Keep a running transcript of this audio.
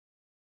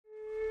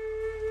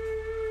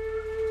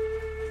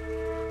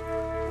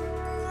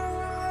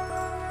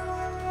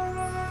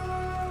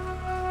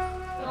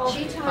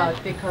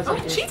but because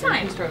of this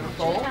time.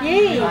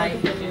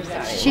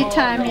 Chi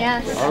time,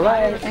 yes. All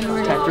right, time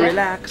to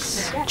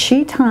relax.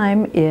 Chi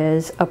Time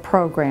is a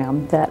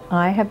program that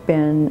I have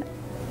been,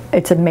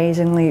 it's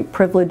amazingly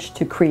privileged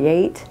to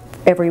create.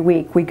 Every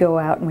week we go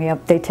out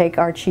and they take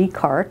our Chi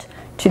cart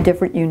to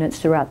different units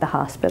throughout the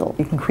hospital.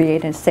 You can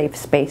create a safe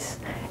space,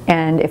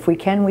 and if we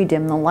can, we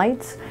dim the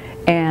lights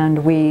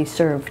and we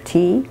serve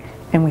tea,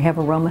 and we have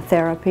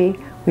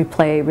aromatherapy. We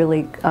play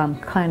really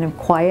kind of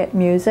quiet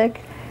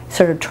music,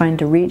 sort of trying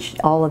to reach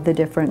all of the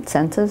different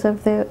senses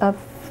of the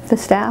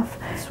staff.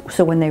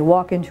 So when they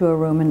walk into a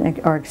room and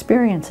are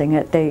experiencing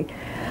it,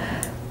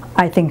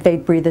 I think they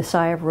breathe a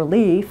sigh of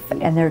relief,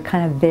 and they're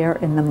kind of there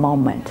in the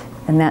moment.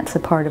 And that's a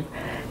part of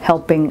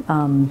helping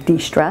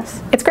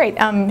de-stress. It's great.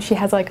 She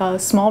has like a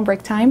small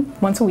break time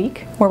once a week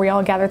where we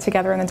all gather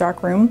together in a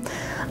dark room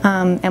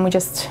and we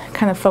just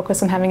kind of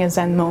focus on having a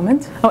Zen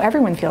moment. Oh,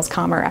 everyone feels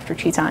calmer after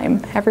Chi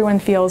time. Everyone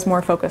feels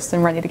more focused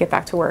and ready to get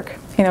back to work.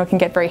 You know, it can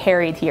get very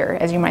harried here,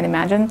 as you might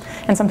imagine,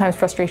 and sometimes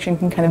frustration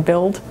can kind of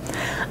build.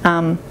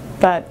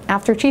 But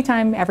after Chi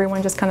time,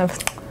 everyone just kind of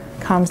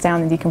calms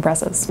down and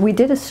decompresses. We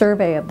did a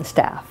survey of the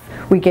staff.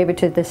 We gave it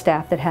to the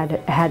staff that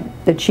had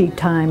the Chi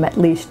time at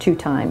least 2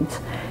 times,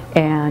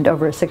 and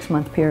over a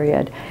 6-month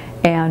period.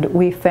 And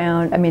we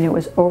found, I mean, it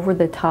was over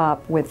the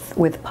top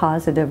with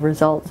positive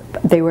results.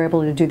 They were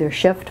able to do their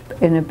shift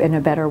in a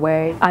better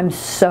way. I'm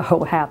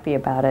so happy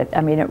about it.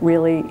 I mean, it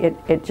really,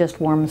 it just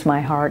warms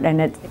my heart,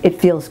 and it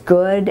feels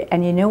good.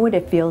 And you know what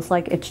it feels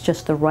like? It's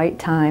just the right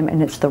time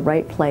and it's the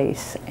right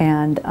place.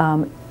 And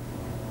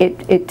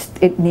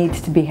it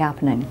needs to be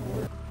happening.